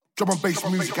Drum and bass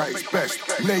music at its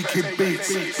best. Naked beats.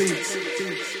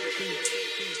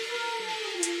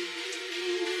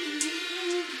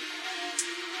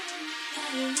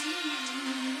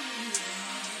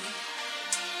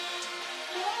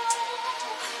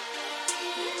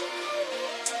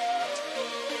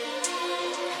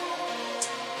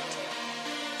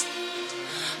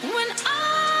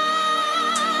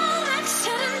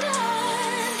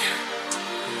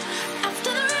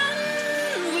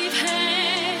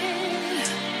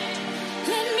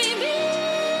 Let me be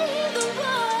the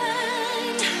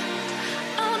one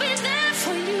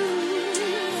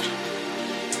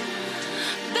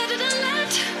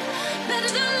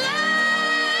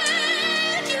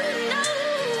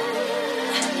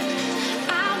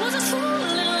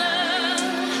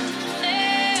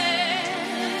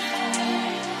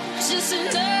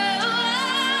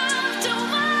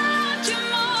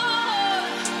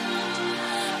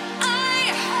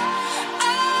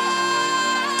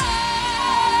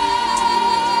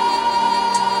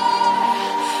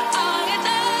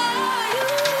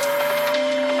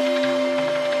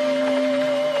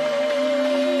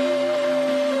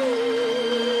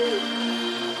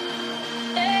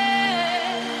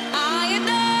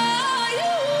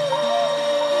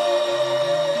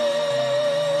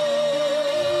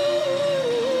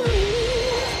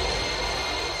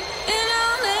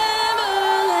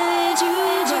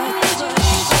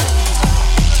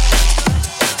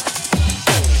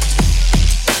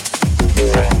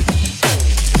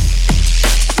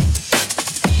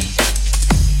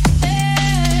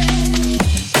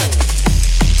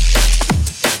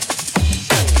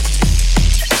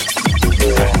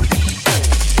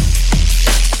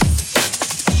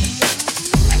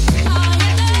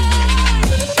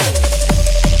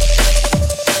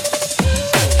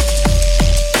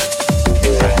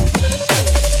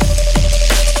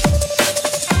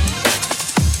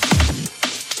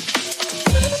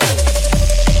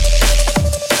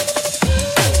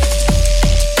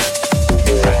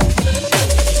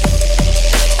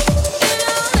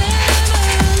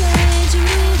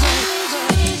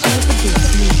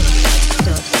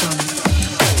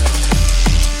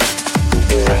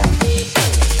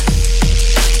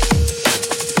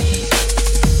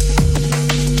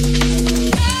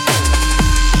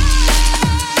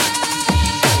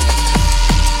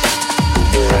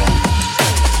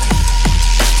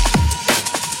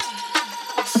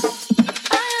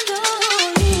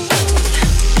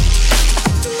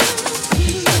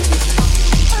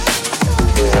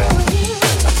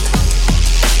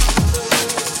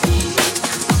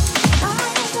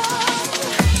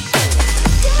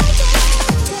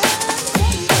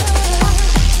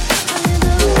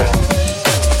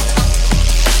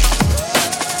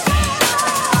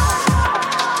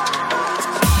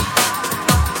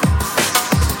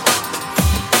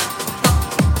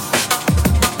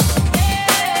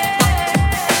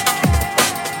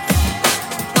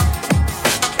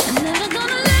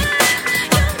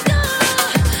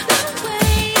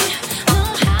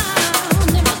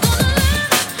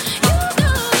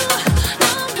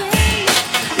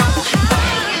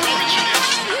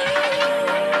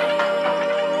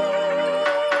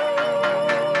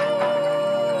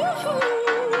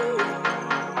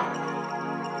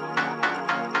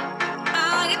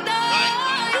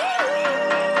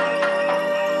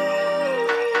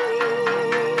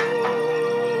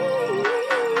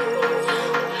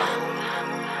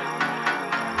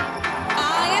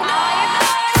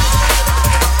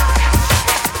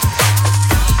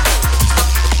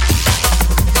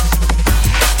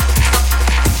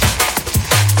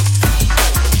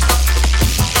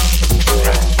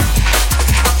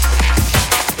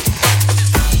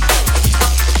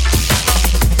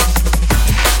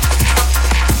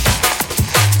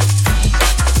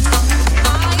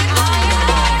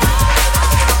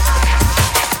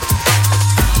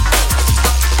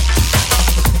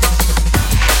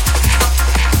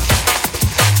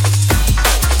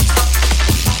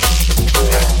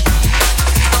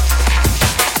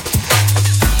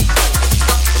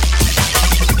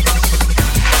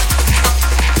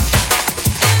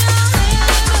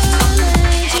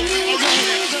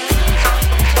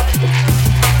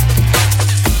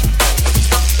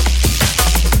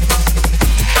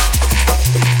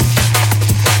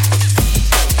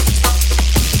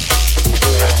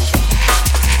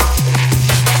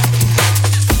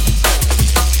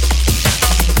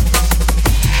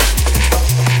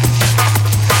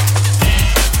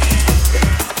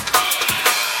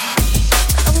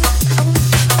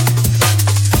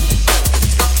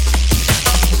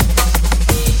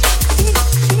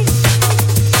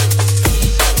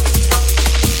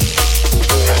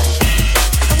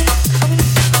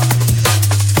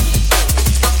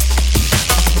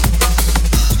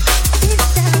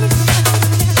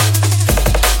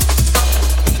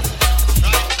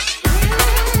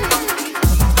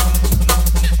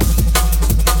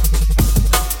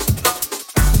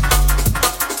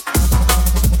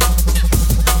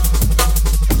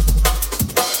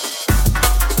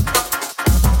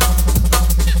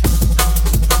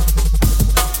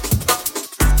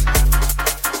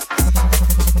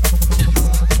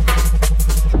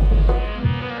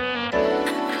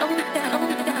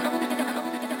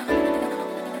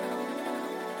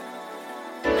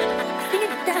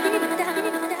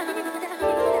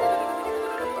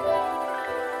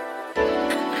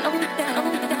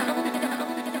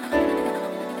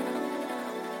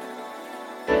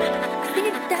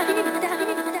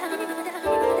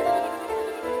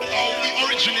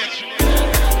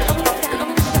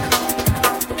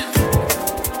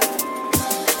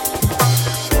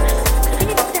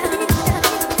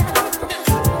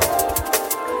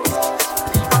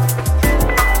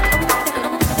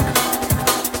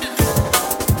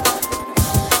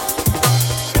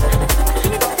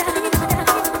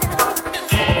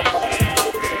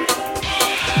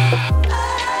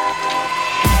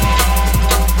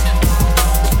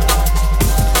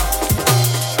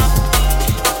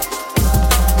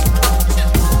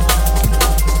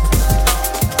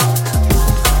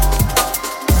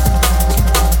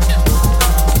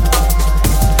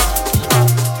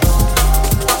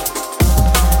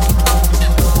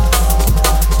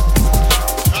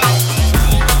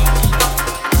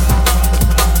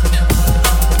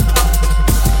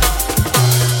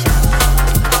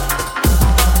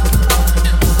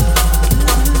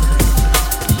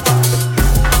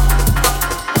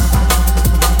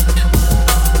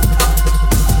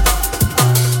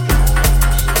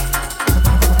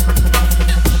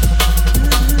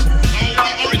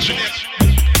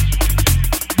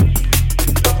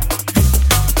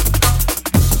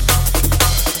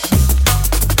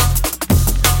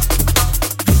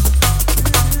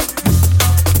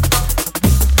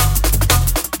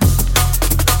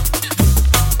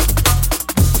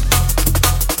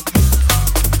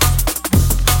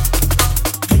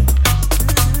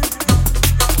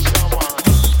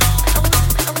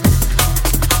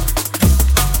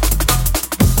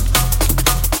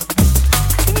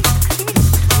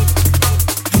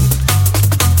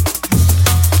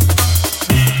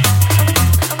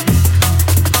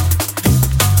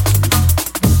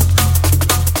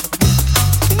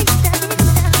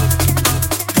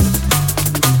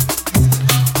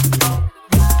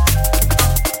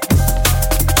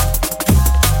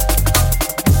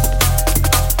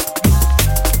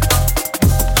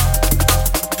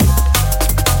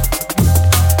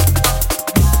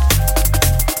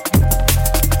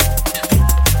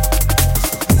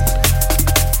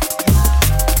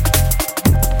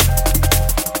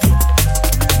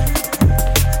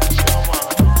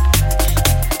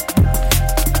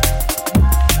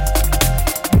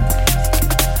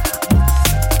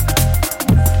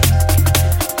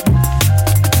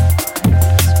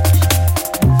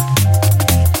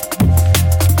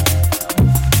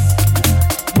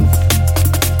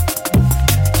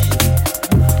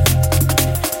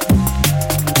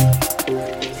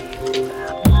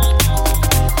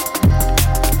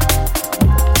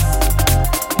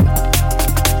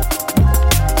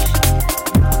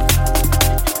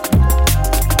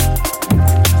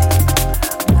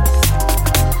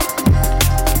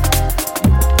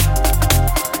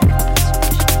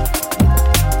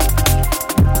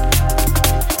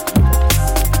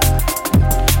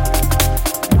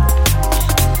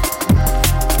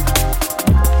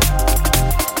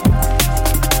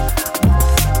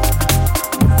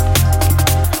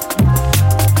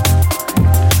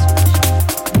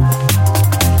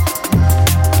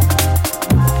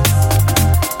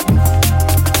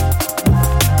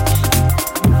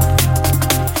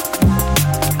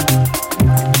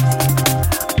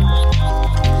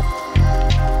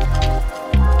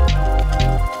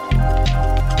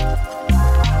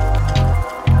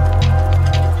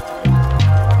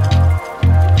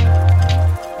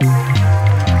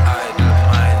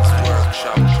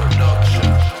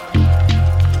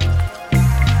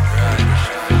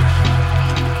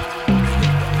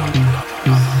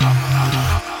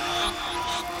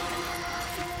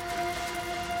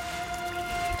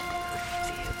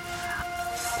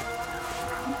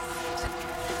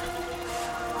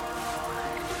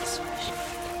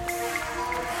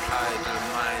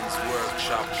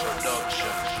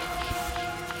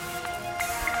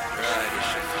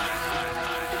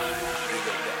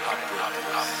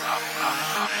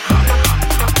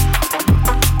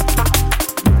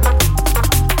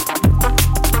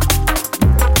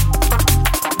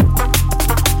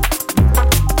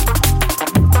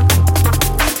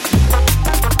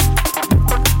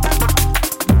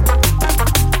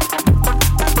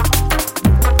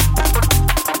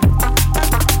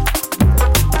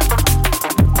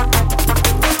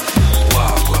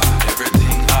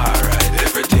Everything alright,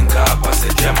 everything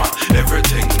capacity, man.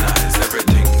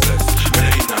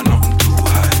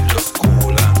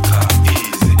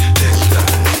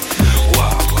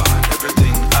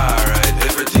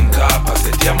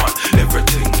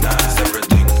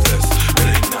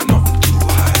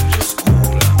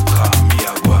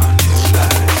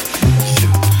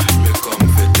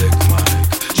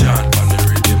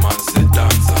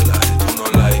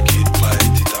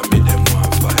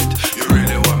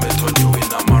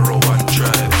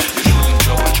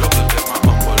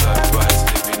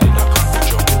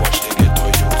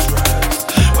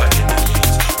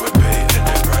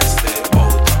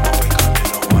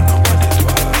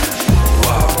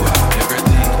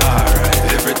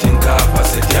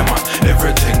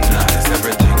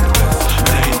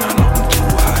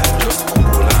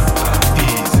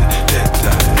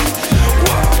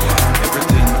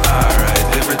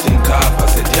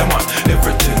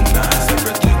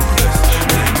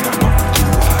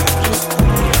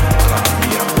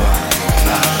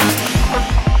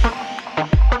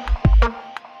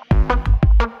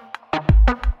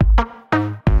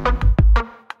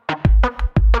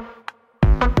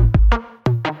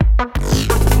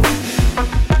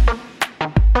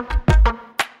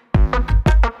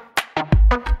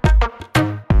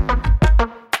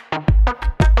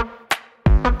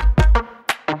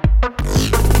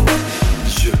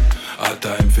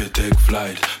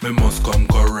 light. Me must come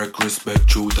correct, respect,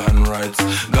 truth and rights.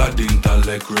 God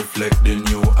intellect, reflect the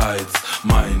new heights.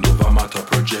 Mind over matter,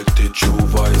 projected true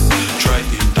voice. Try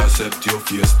intercept your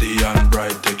face, stay and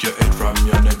bright. Take your head from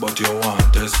your neck, but you want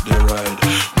test the ride.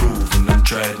 Proven and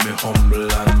tried, me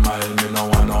humble and mild. Me no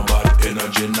want no bad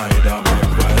energy, neither my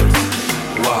vibes.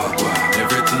 Wow,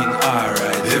 everything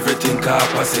alright, everything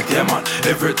capacity, yeah man.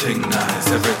 Everything nice,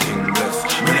 everything blessed.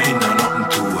 Me ain't no nothing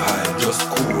too high, just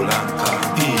cool and calm,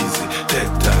 easy,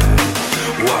 take time.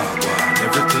 Wow,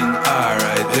 everything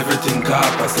alright, everything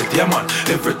capacity, yeah man.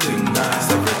 Everything nice,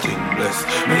 everything blessed.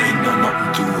 Me ain't no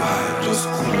nothing too high, just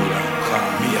cool and calm.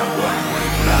 Me a one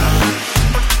with life.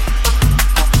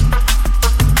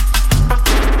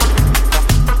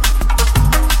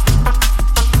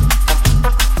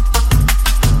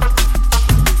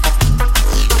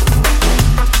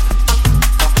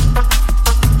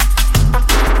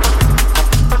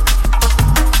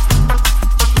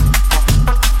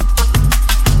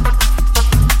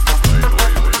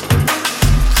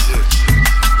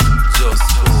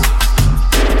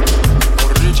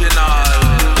 Original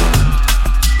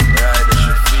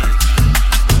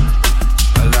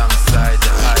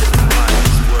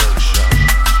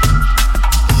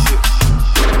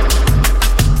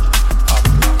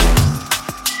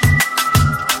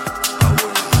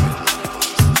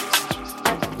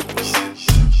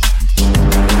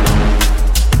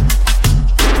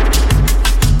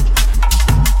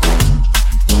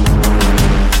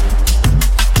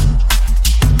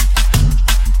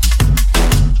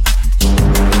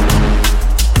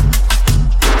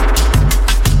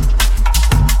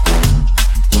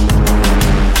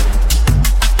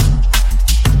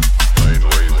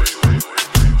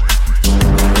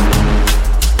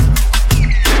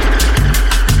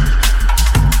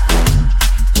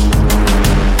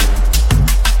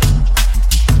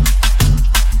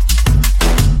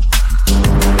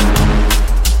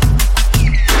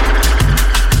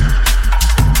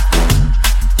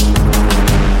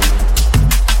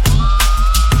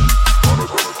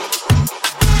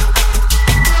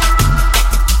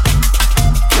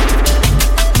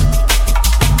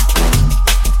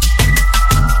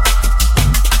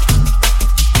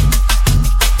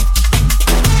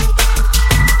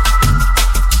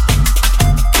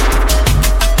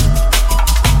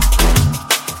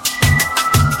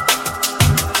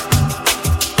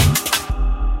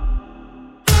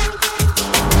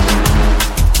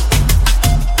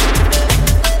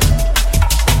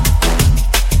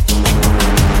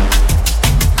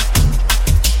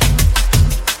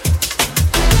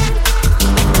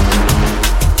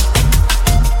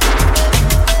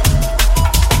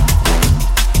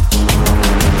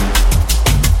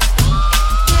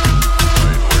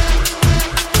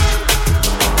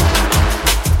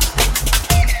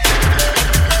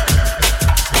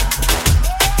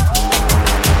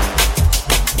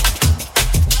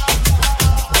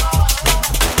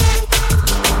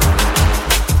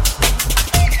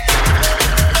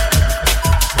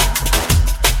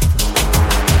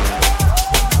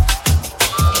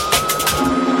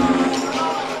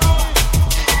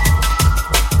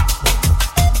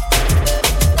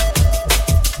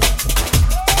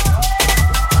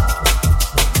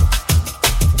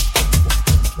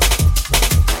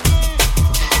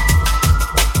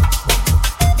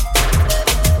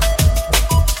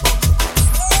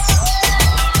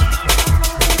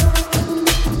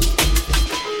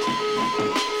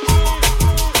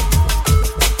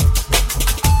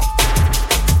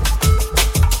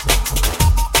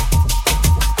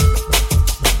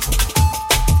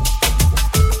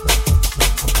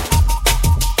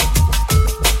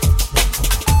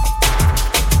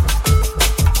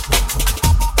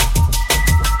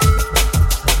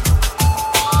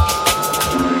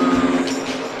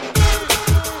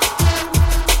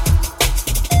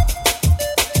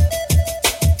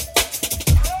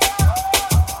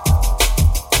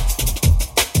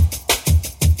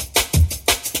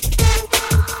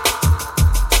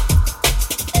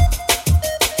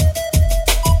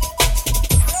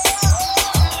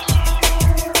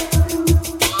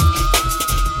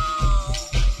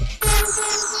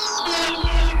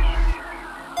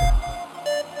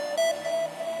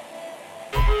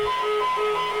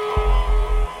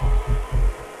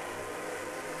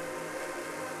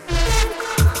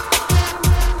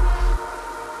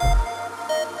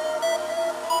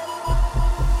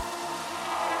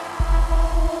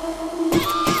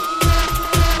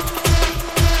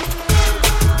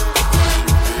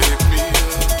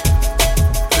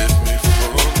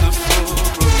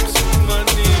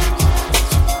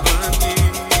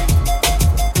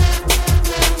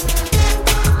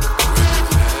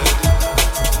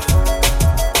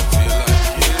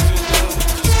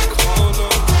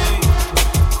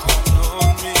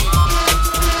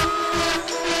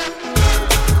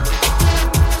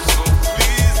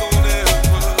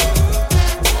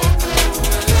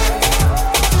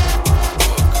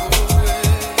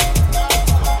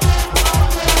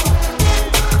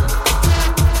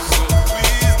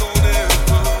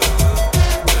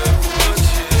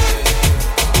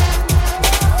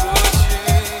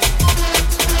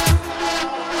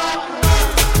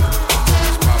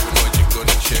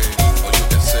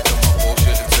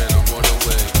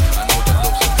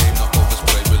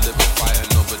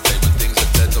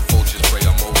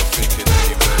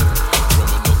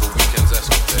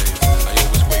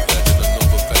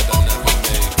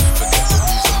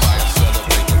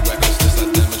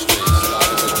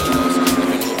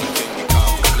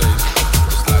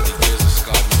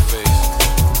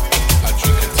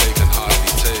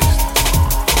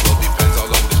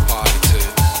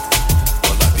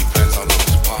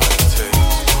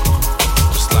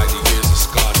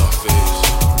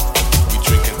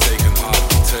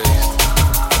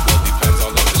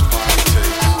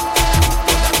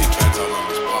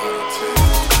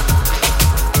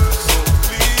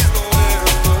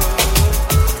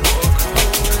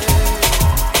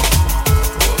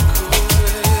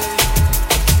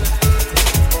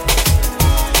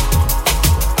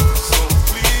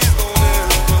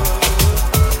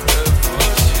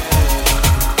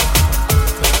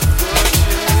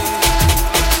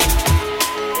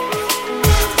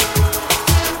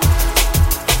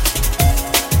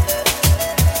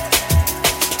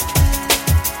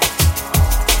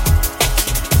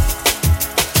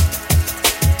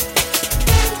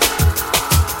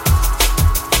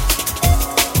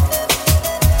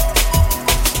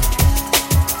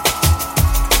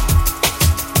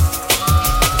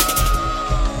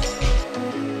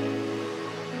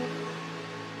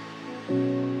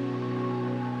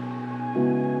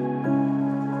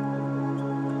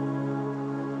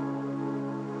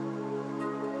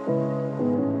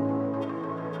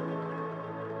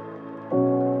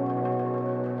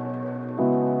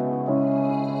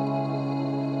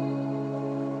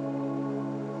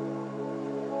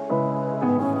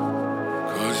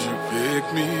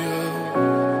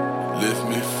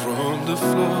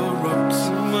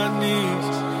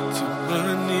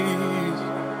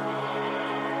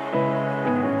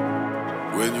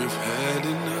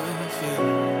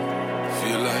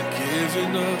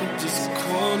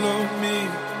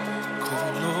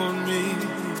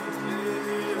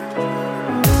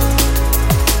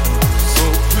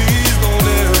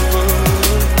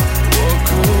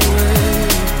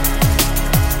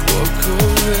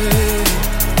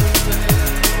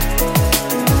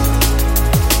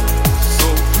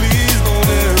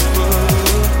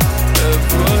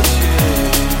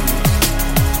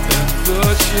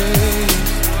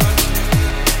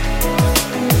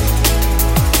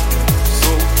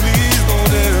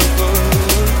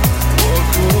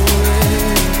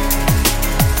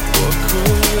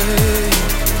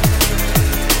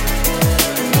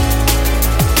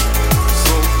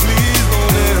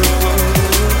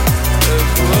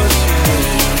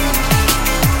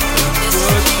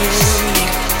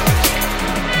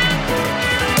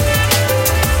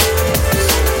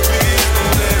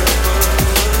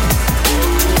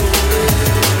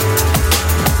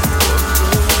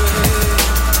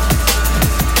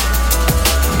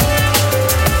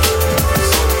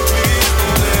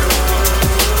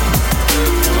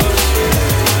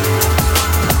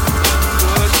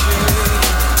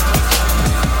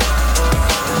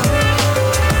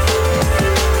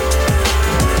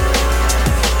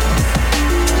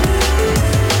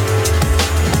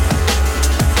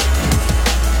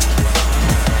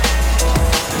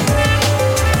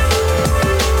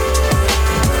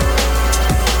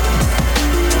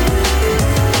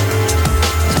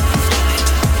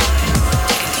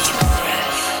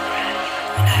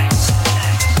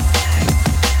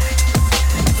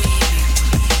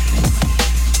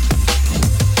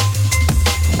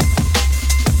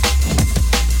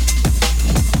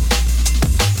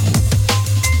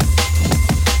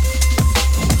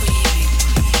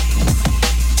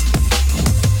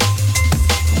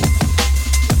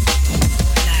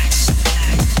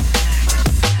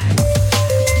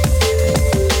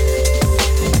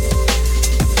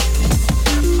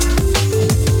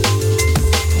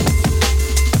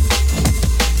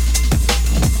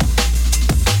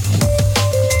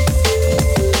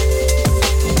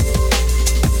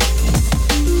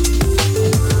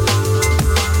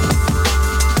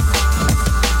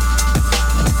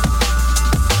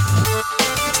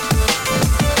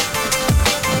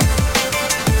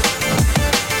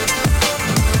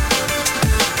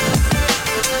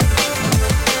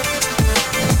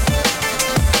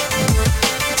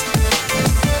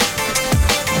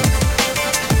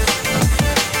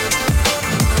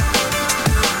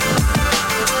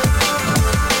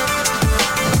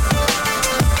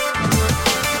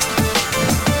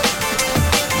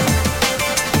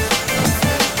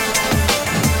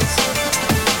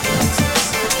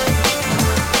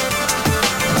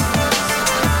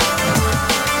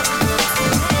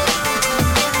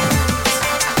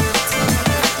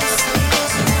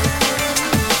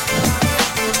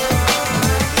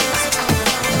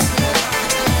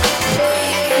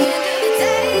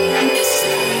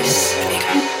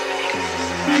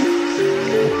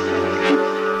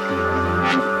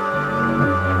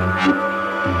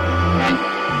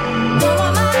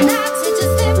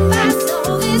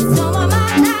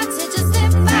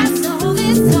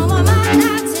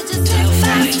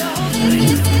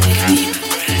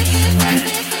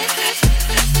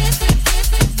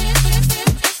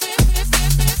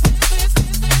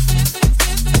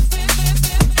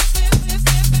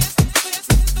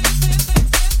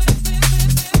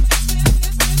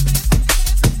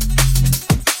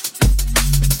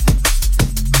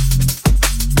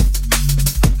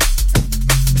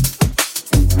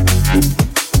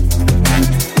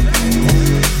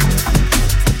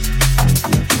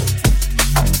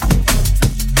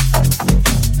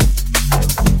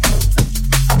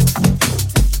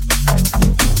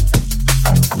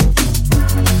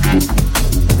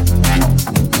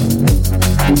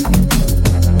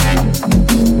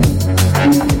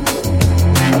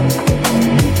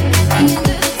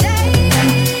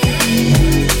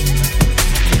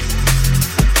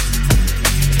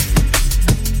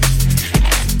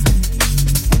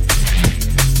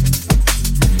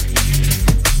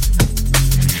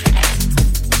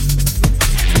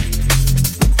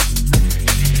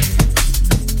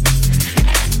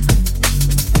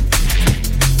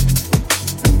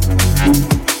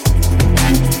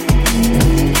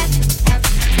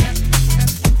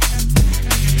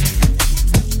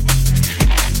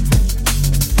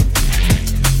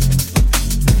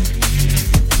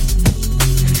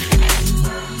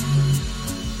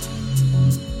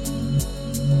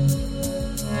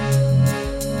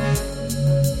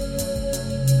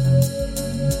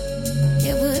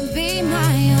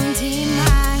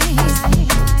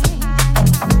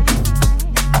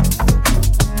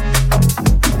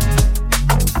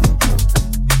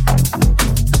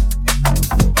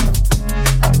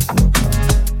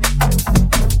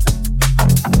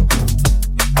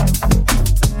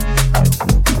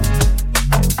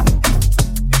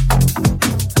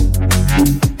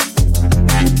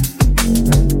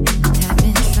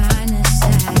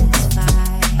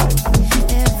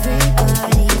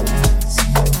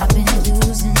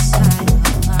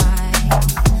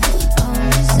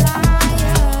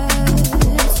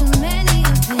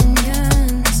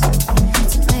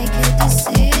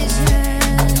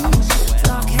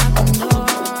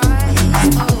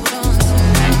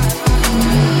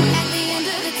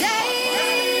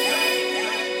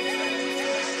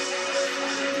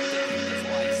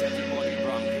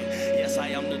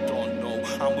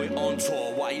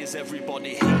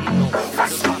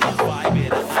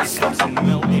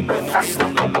we're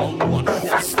on a long one.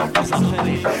 What stuff is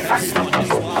happening? Everybody's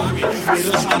swarming. We're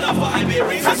just trying to vibe it.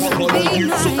 Raise a couple of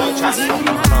youths up and try to keep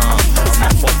calm. I'm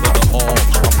not fuck with the all.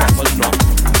 I'm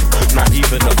proper not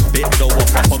even a bit though.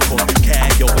 I proper couldn't care.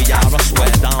 Yo, we are, I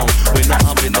swear down. We're not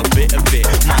having a bit of it.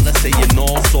 Man, I saying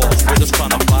all sorts. We're just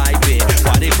trying to vibe it.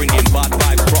 Why they bringing bad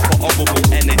vibes? Proper horrible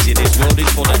energy. This world is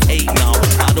full of hate now.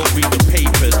 I don't read the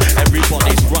papers.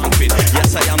 Everybody's ramping.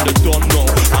 Yes, I am the Don no.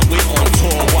 And we're on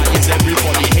tour. Why is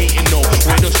everybody hating no?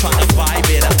 We're just trying to vibe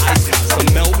it. The ice caps are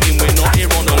melting. We're not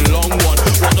here on a long one.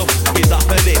 What the f is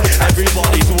happening?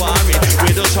 Everybody's worried.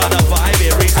 We're just trying to vibe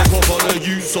it. Raise a couple of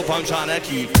youths up. I'm trying to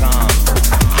keep calm.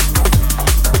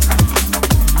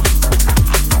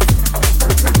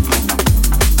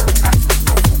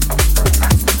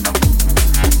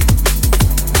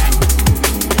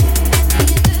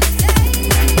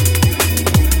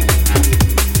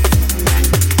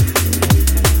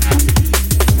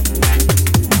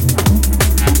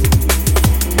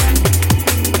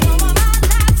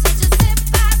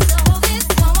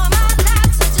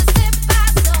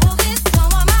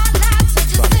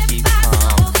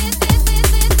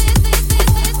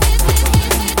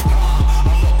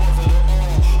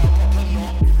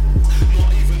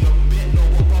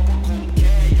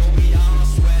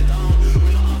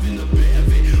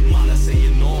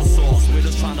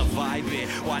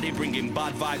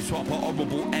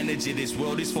 This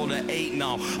world is full of hate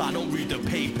now. I don't read the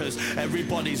papers.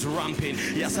 Everybody's ramping.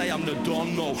 Yes, I am the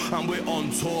Don no. And we're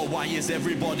on tour. Why is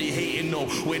everybody hating no?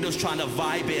 We're just trying to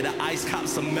vibe it. The ice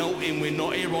caps are melting. We're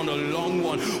not here on a long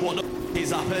one. What the f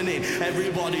is happening?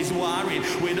 Everybody's worried.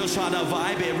 We're just trying to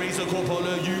vibe it. Raise a couple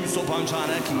of youths up. I'm trying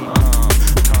to keep calm.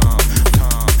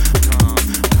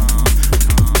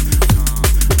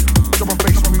 Drum and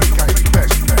bass music at its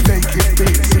best. Naked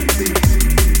beats.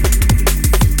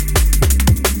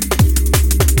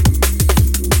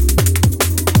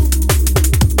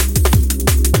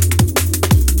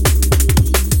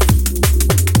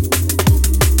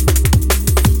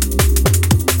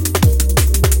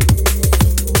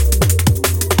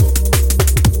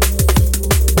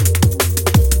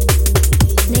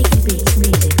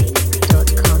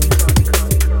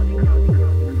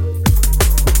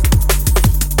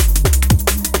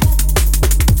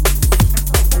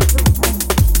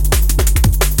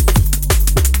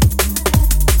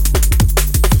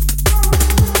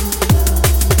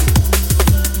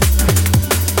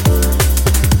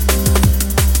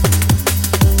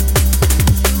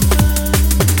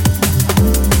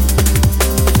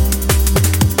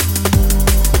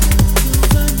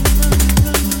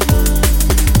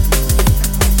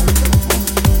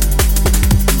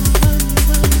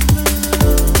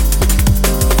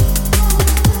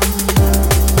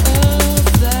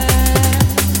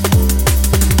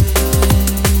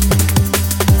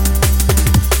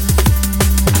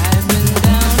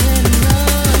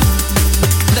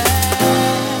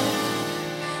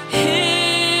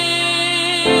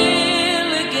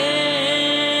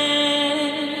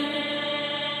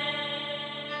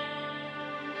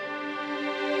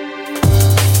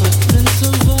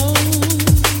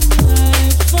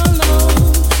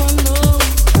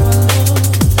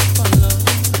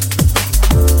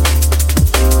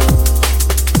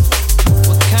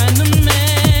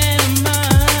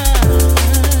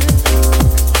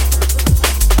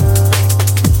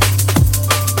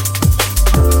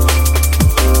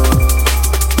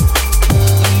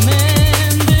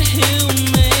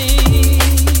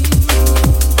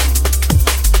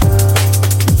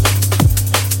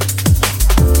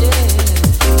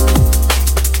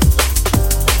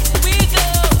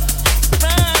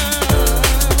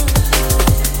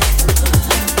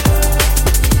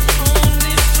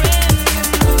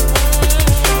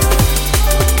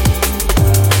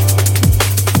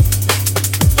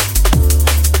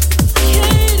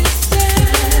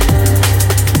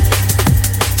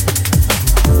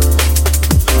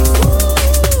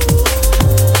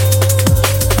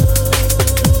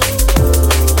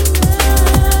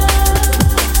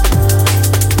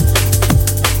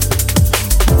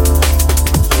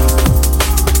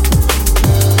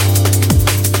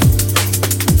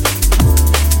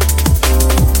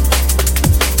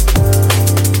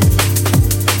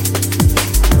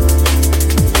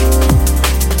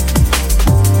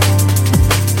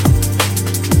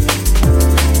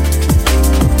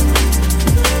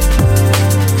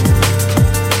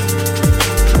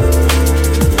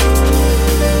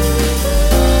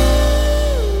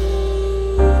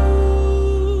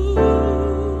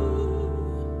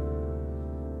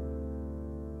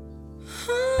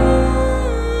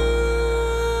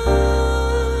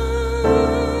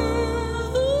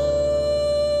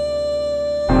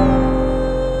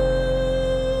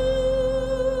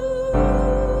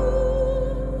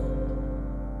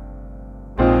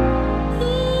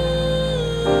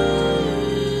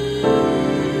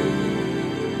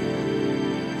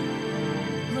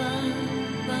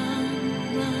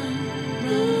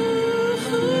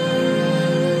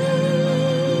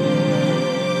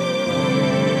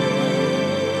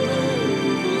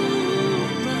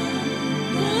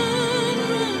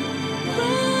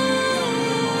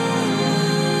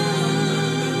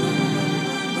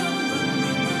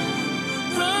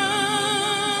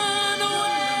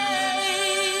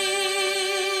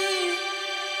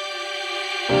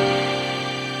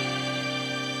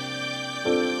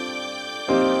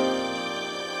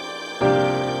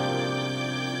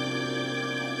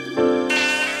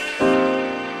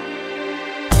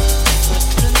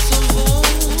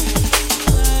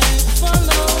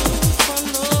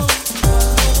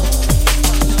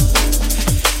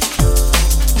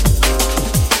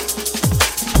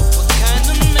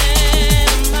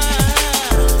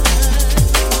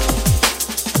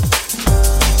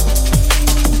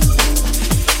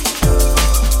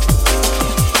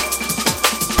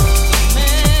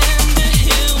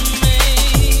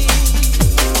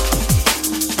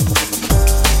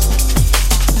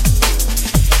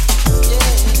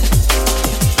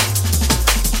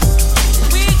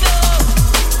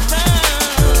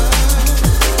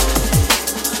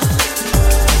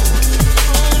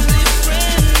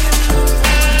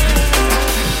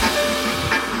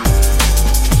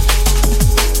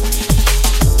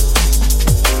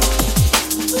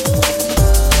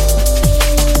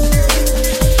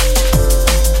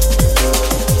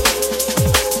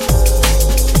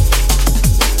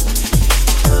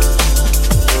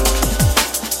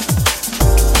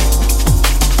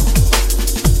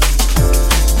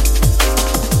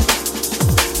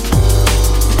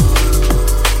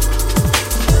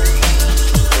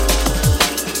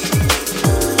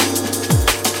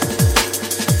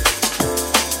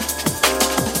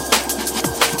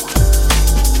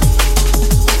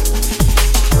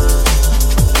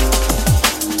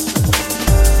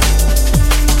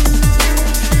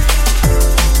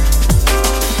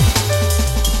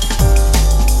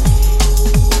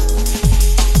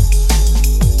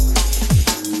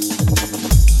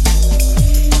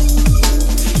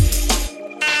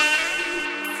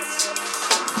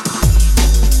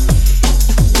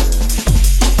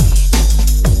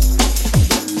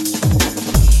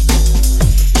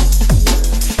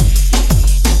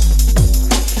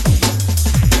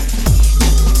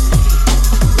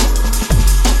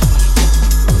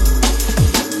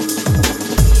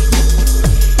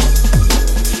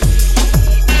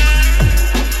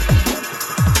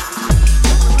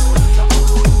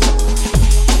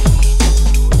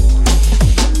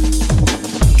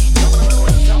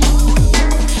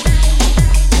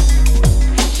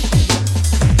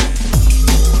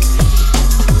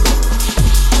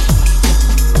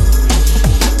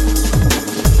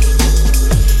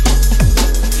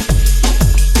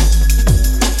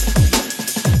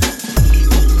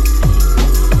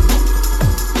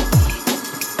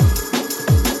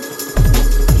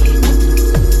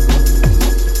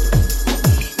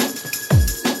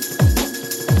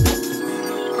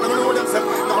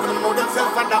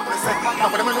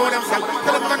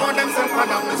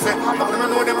 damn me say. None of them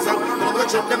know themselves. None of them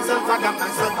check themselves for damn me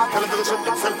say. Tell them to check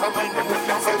themselves for mind them with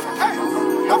themselves. Hey,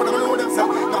 none of them know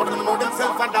themselves. None of them know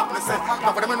themselves for damn me say. None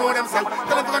of them know themselves.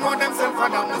 Tell them to know themselves for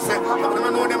damn me say. None of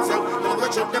them know themselves. None of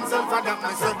them check themselves for damn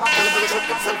me say. Tell them to check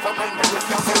themselves for mind them with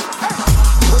themselves. Hey.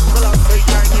 People are saying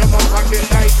you're up on the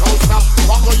lighthouse now.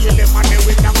 Wango you live on the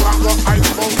wind and wango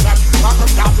ice mountain. Wango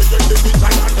down with the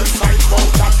division on the side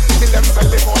mountain. Till them sell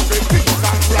them on the things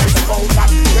and rice mountain.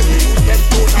 Then you use them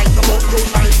 2 nights about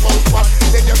 2 nights mountain.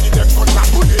 Then you give them guns and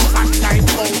bullets and 9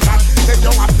 mountain. Then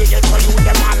you have to get for you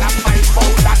them all a 5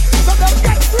 mountain. So them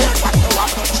get weird but you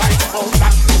have to try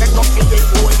mountain. Then go kill the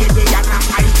whole day and a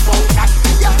ice mountain.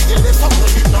 Yeah, kill the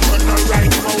something you not gonna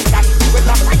ride mountain. With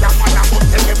a fireman I won't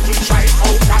tell them to try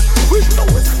mountain. We know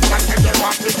it's not that they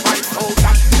want to fight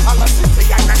mountain. All the city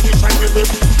and the nation will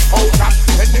be mountain.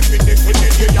 And if it is in the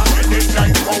day and the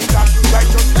night mountain.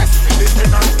 Like your destiny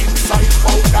in an inside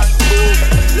mountain.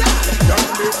 Don't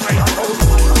live my house.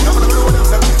 None of them know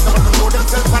themselves. None of them know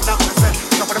themselves for damn themselves.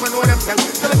 None of them know themselves.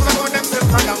 Tell them to know themselves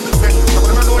for damn themselves. None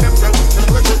of them know themselves. Tell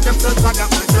them to check themselves for damn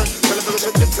themselves. Tell them to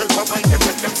check themselves for mind them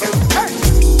with themselves. Hey!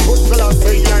 Good fellas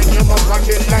say you're in your mouth on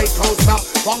the lighthouse now.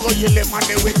 Wango you live on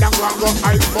the wind and wango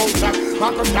ice mountain.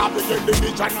 Wango down with the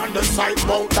division on the side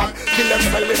mountain. Kill them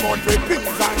sell them out with things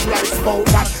and rice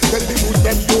mountain. Then they use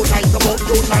them 2 nights about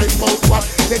 2 nights mountain.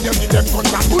 Then you give them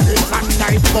guns and bullets and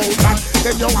 9 mountain.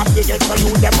 Then you have to get for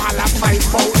you them all a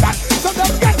 5 mountain. So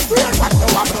them get weird but you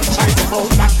have to try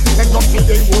mountain. Then go kill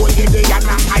the whole day and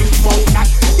a ice mountain.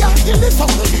 Yeah, kill the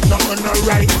something you not gonna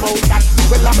ride mountain.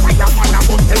 Well a fireman I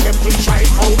won't tell them to try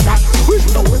mountain. We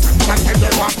know it's not that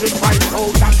they want to fight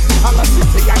mountain. All the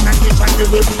city and the nation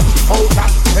will be mountain.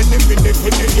 And if it is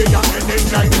in the day and the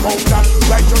night mountain.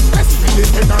 Like your destiny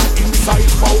in an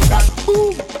inside mountain.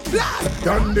 Boom, blast,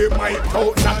 done the mic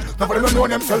mountain. None of them know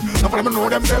themselves. None of them know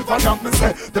themselves for damn me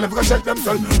say. Tell them to check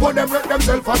themselves. Put them wreck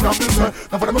themselves for damn me say.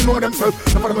 None of them know themselves.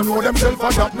 None of them know themselves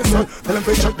for damn me say. Tell them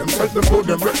to check themselves before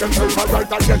them wreck themselves for right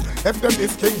again. If them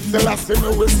is king, they'll ask me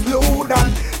will slow down.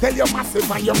 Tell your massive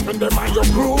and your friend them and your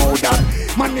crew down.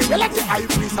 Man, the relative high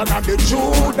priest and the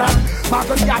Judah.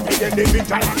 Marcus God, the David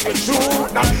and the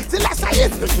Judah. Still I say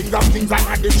it's the king of kings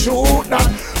and the Judah.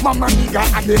 Mama nigga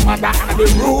and the mother and the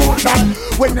ruler.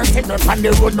 When you take me on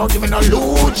the road, no give me no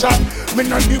illusion. Me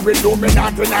no give it to me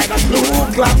not deny the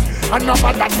blue class. And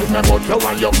nobody tell me about you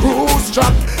and your cruise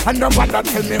track. And nobody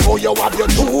tell me how you have your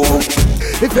tools.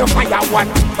 If you fire one,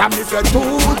 that means a 2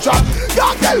 drop.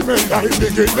 God tell me I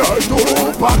begin to do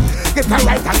back. Get a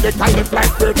right and get a left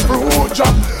like grapefruit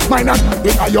drop. Mine and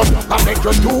big I up and make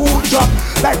you 2 drop.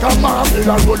 Like a marble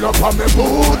and roll up on me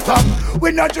boot up.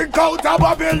 We not drink out of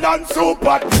Babylon soup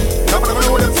but none of them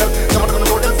know themselves. None of them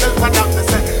know themselves for damn they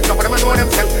say. None of them know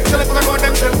themselves. Tell them to know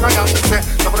themselves for damn they say.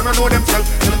 None of them know themselves.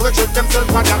 Tell them to check themselves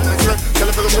for damn they say. Tell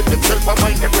them to check themselves for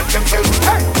mind them with themselves.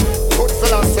 Hey! Good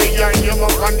fellas say you're in your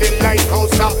mouth on the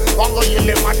lighthouse now. Wango you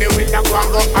live on the wind and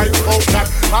wango ice mountain.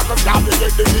 Wango down with the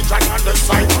division on the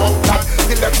side mountain.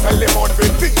 Till them sell them out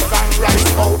with things and rice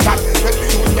mountain. Then you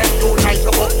use them 2 nights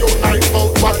about 2 nights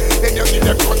mountain. Then you give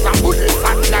them guns and bullets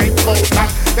and 9 mountain.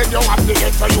 Then you have to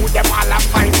get for you them all a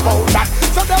 5 mountain.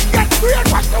 So them get weird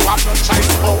but you have to try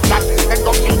mountain. Then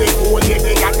go kill the whole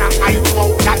day and a ice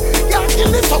mountain. Yeah, kill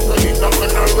the something you not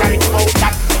gonna ride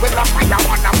mountain.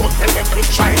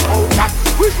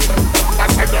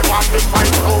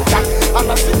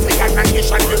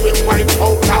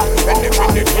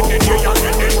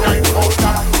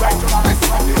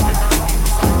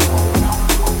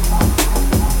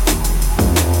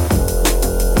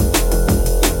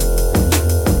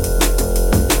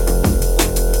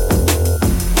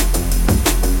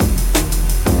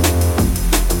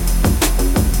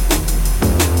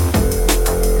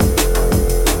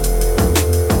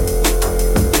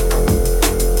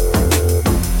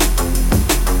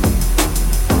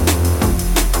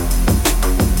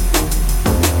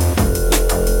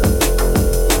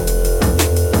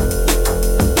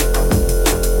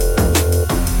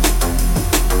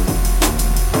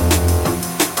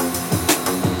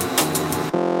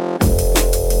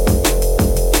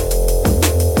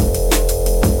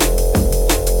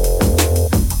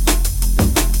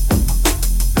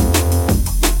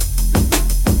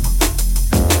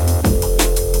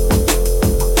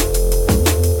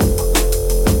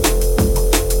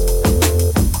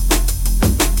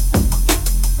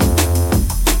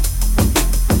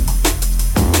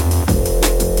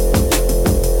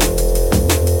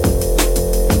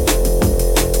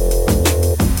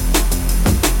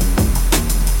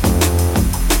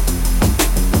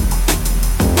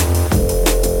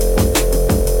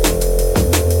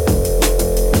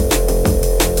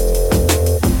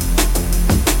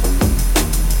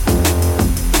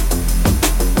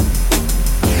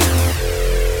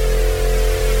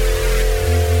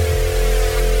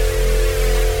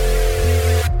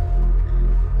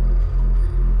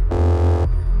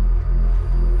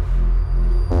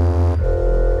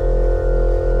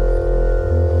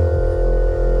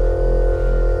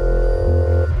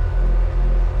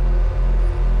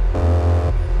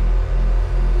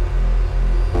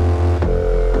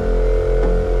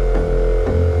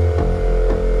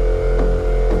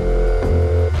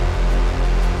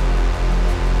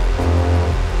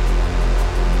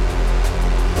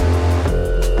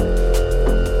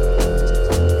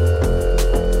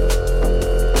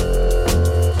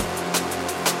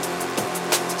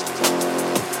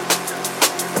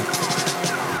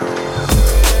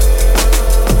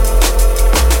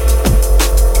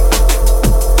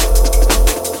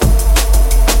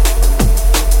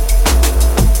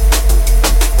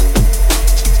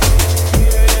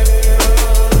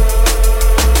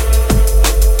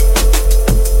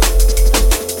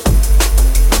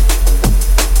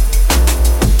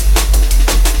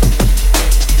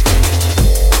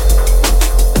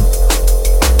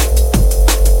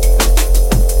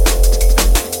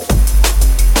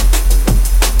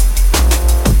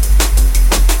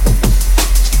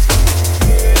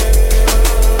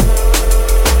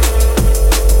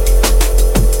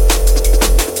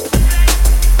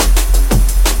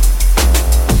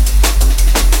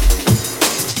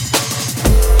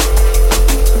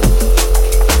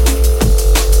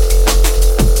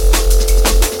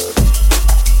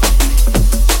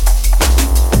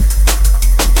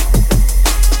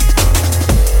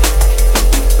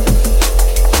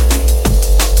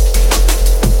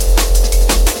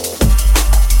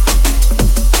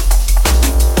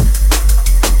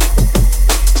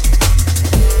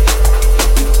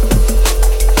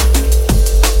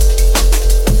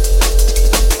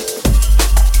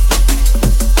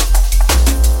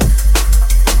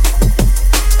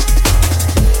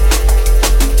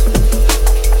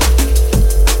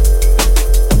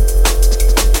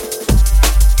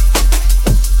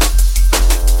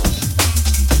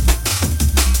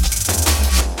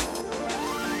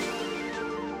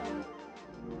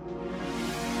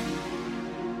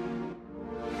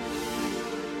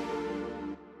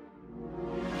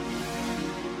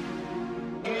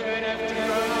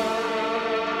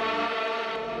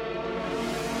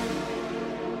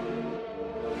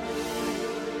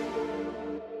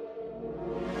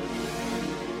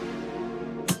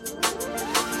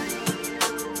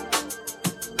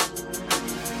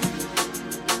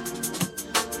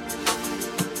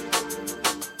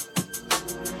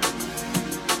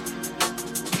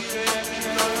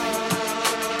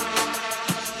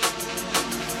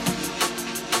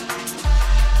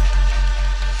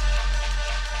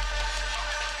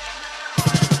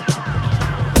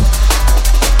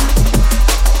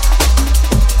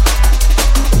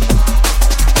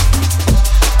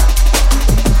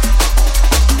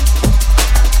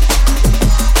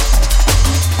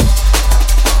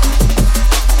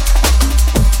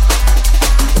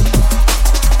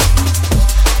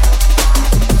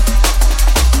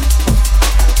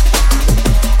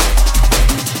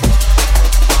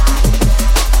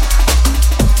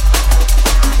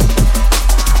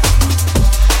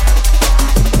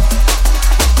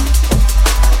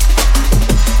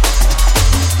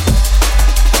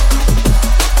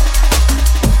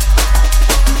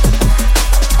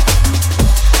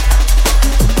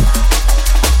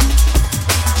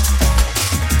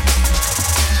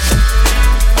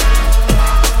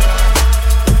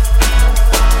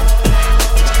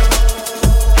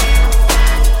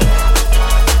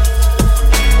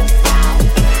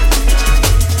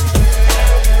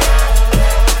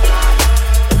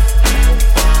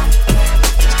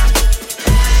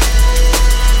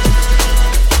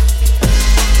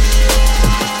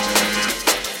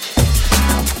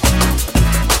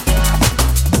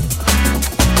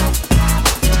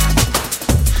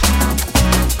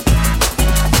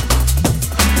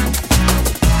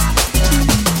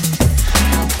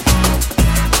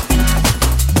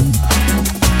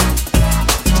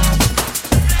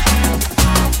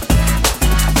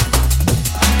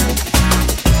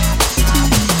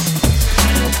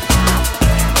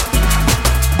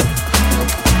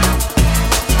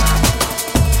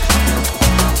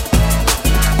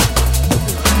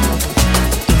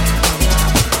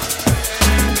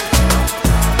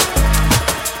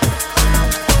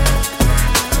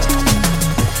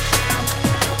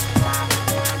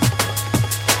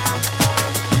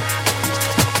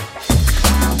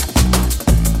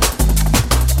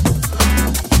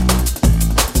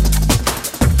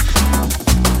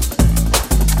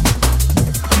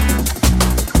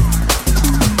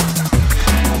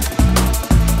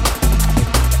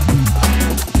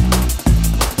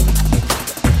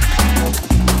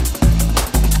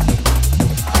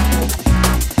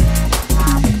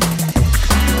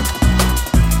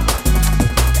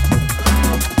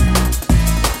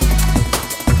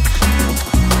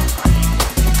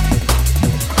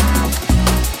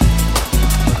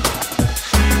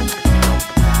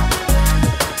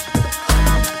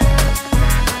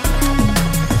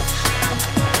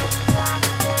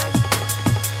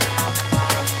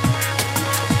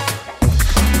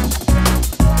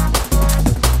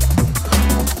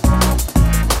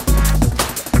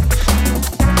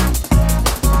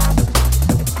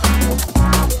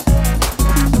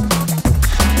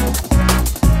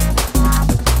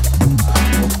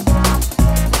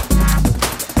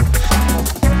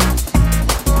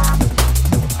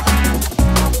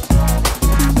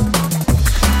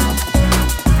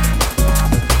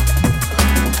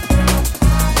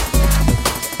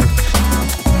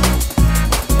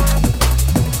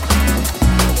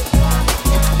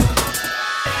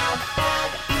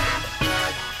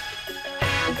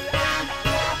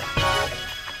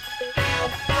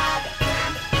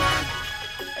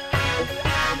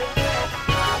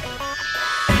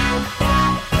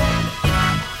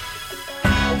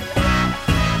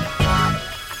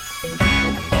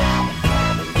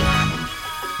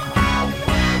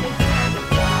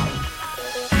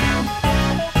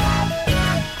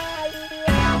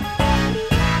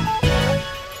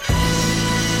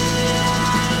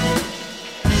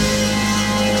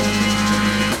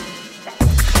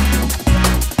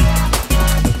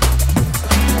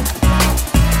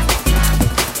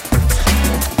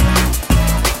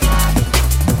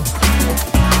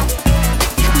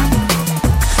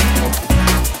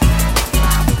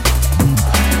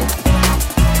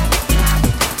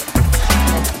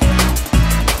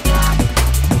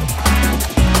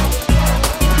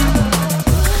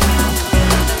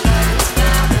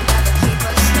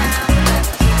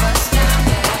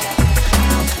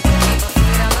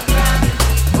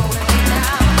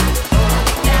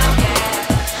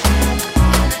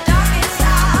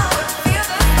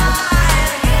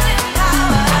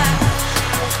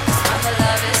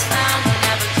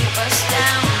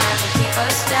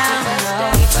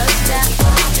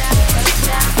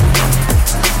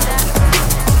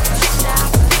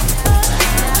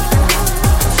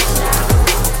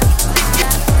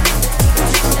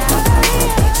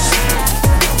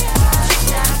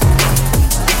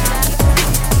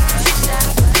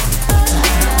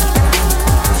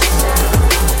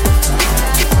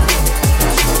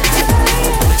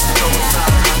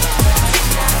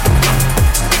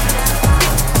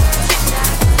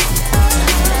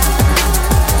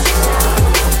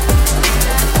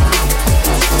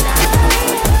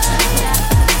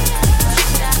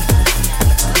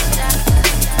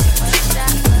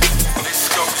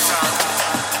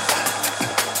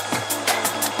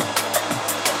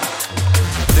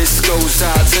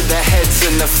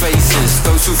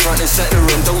 those who front and center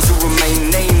and those who remain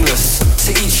nameless.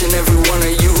 To each and every one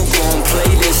of you who go on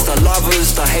playlist, the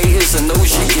lovers, the haters, and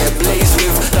those you get blazed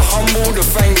with. The humble, the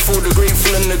thankful, the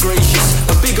grateful, and the gracious.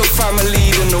 A bigger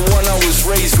family than the one I was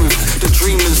raised with. The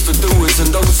dreamers, the doers, and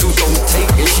those who don't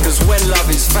take it. Cause when love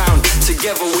is found,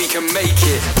 together we can make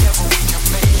it. Together we can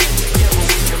make it. Together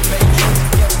we can make it.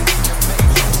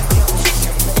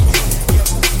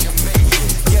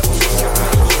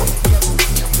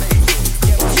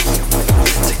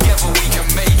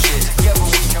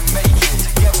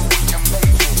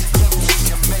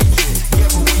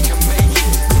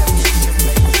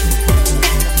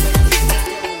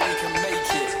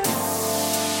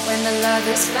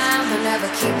 Is found, but never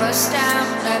keep us down,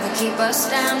 never keep us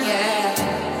down, yeah.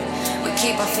 We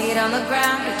keep our feet on the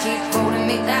ground, we keep holding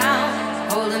me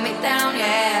down,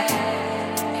 yeah.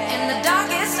 In the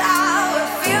darkest hour,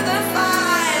 feel the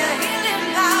fire, healing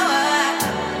power.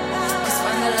 Cause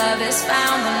when the love is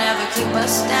found, they'll never keep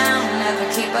us down, never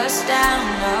keep us down,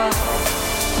 no.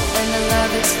 When the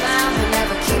love is found, they'll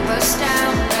never keep us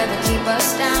down, never keep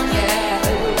us down, yeah.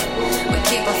 We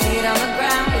keep our feet on the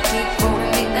ground, we keep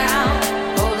holding me down.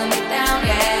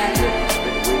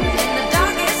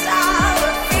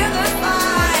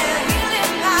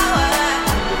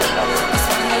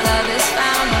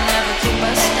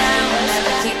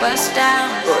 Us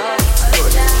down.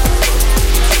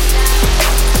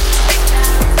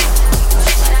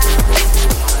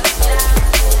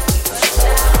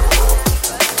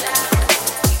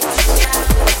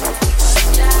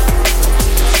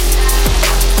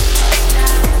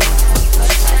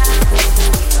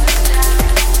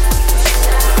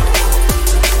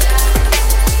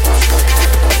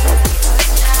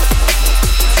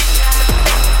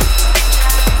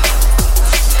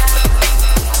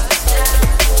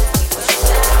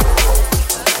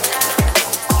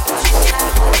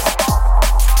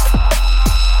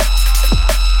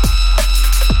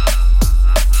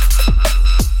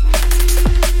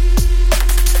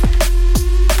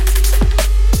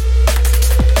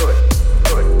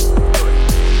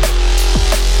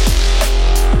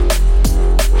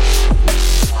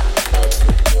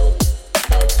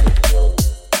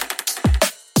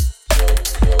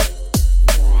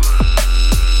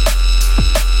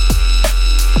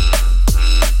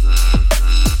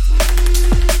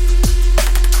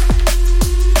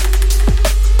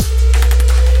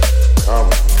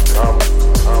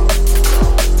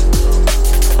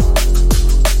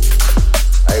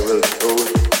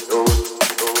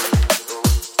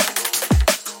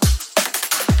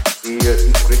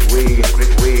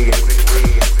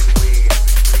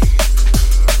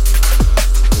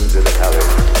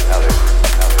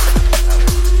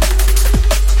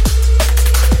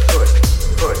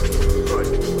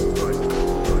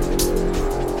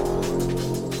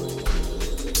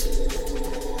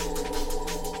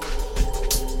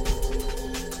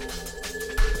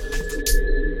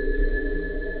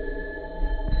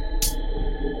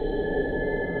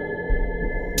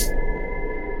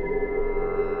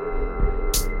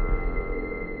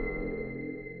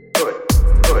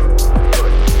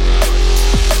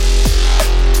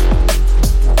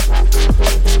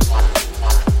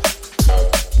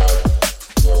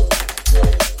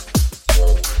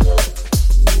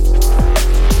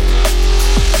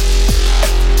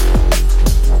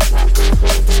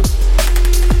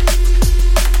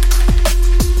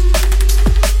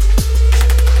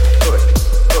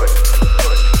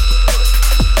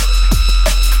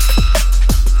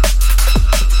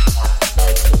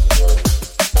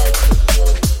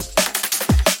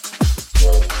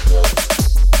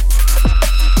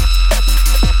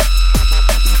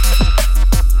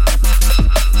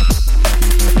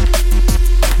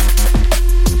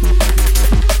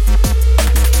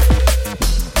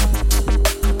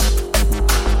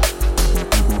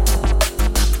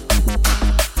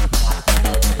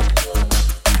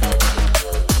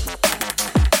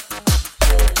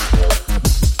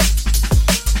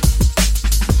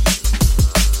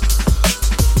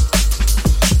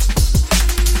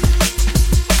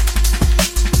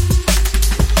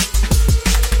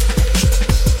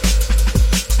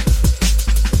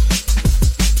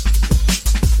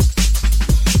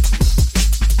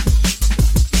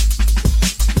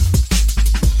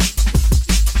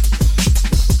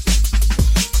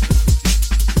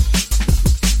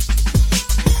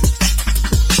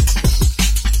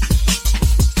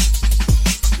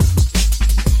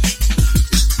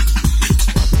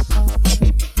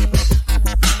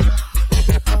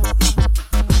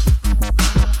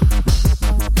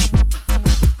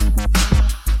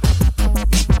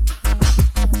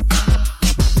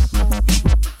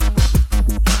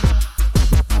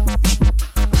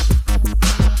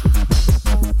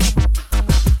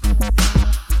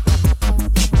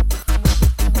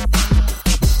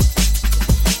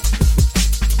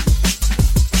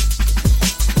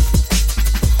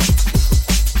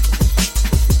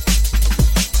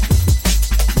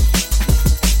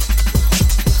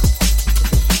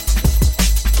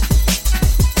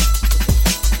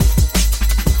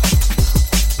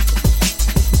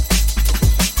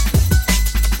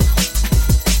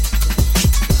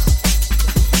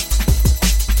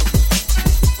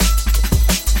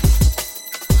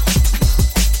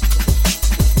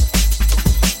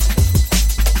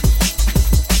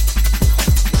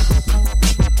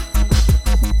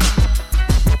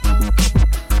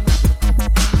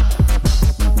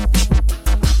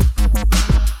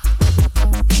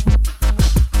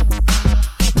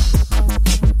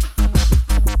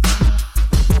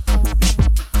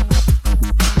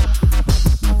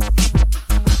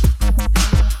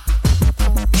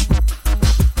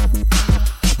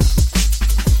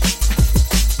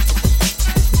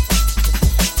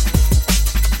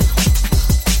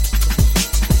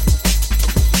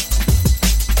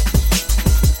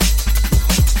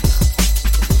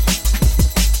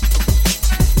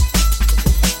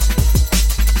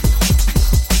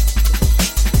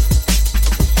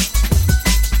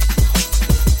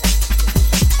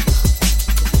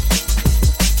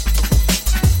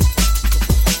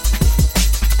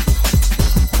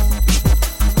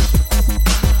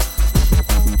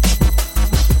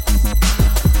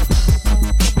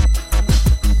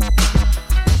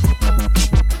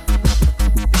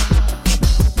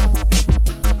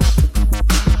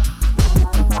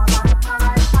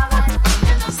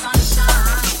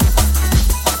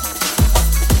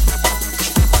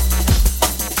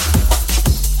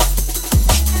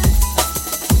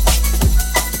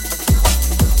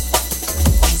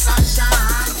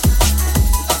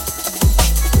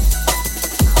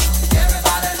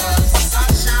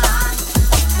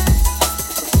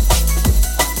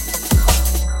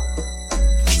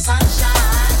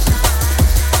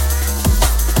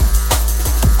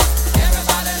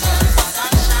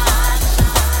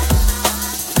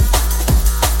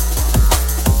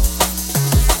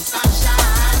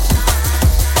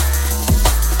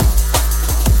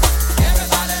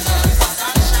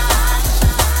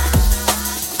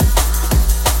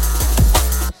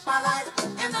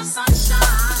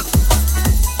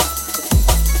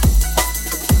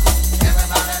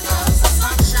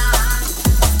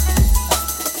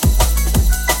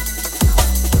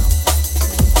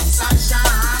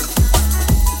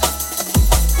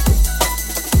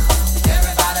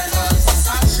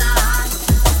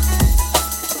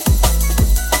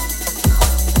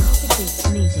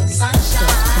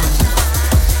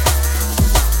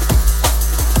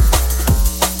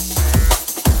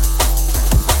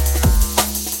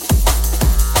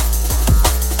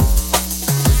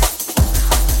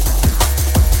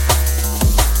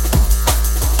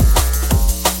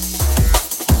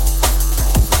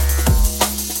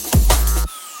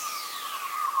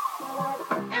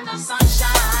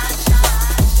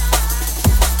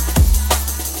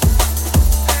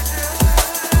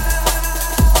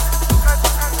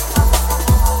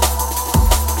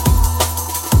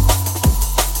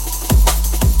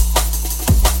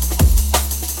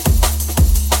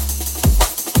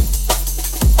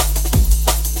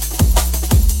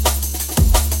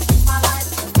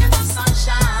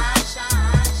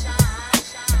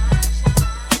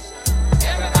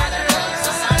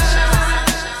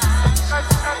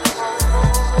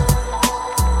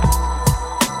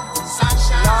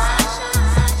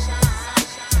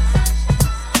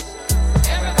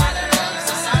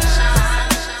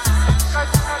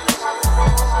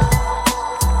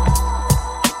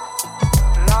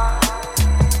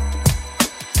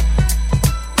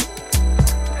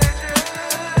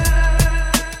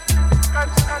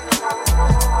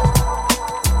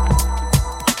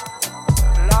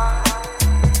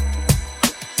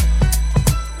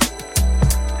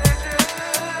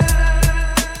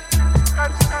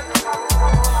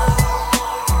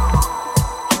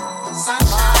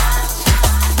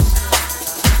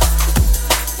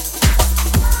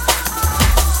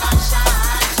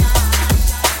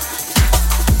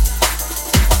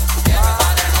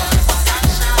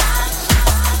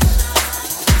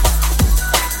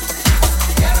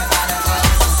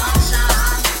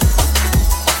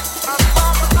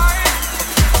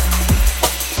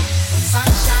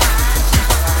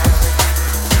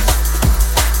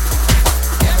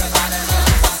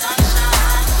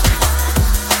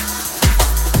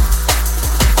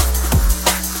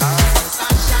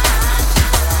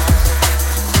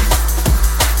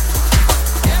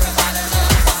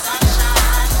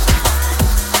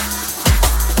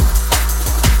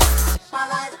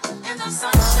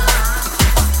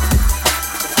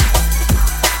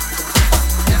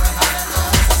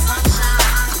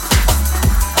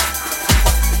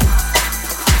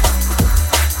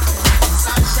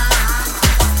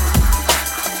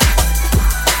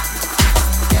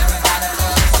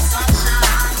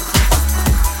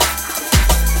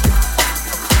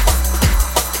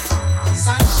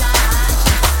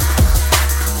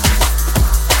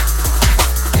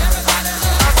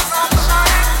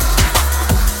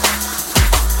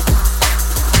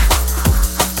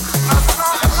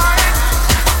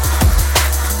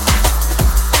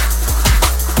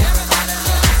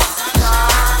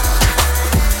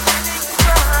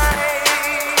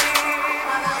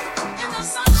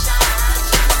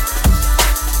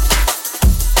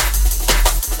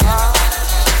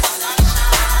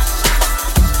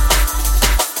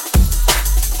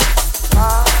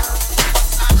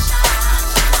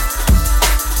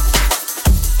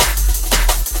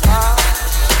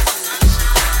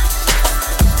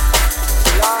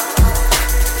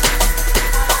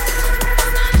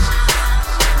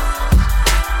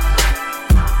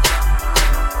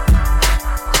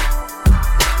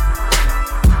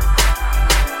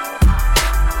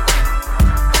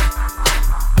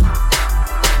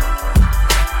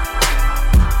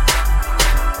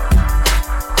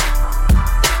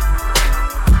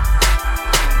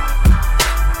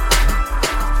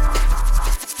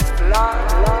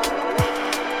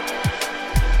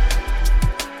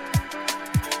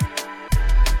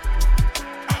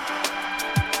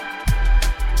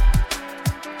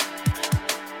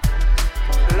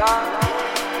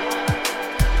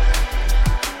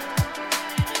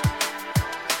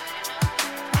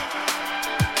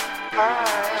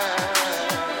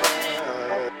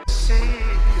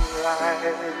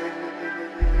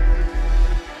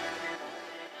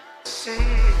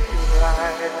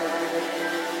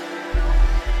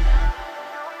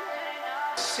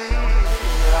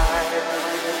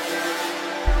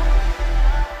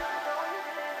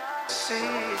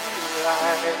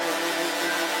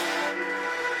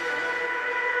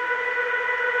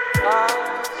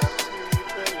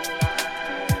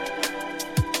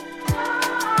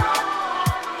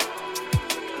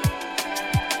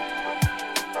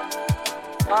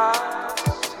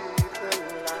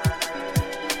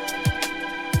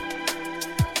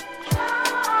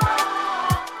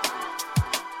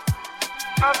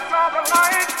 I saw the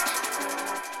light.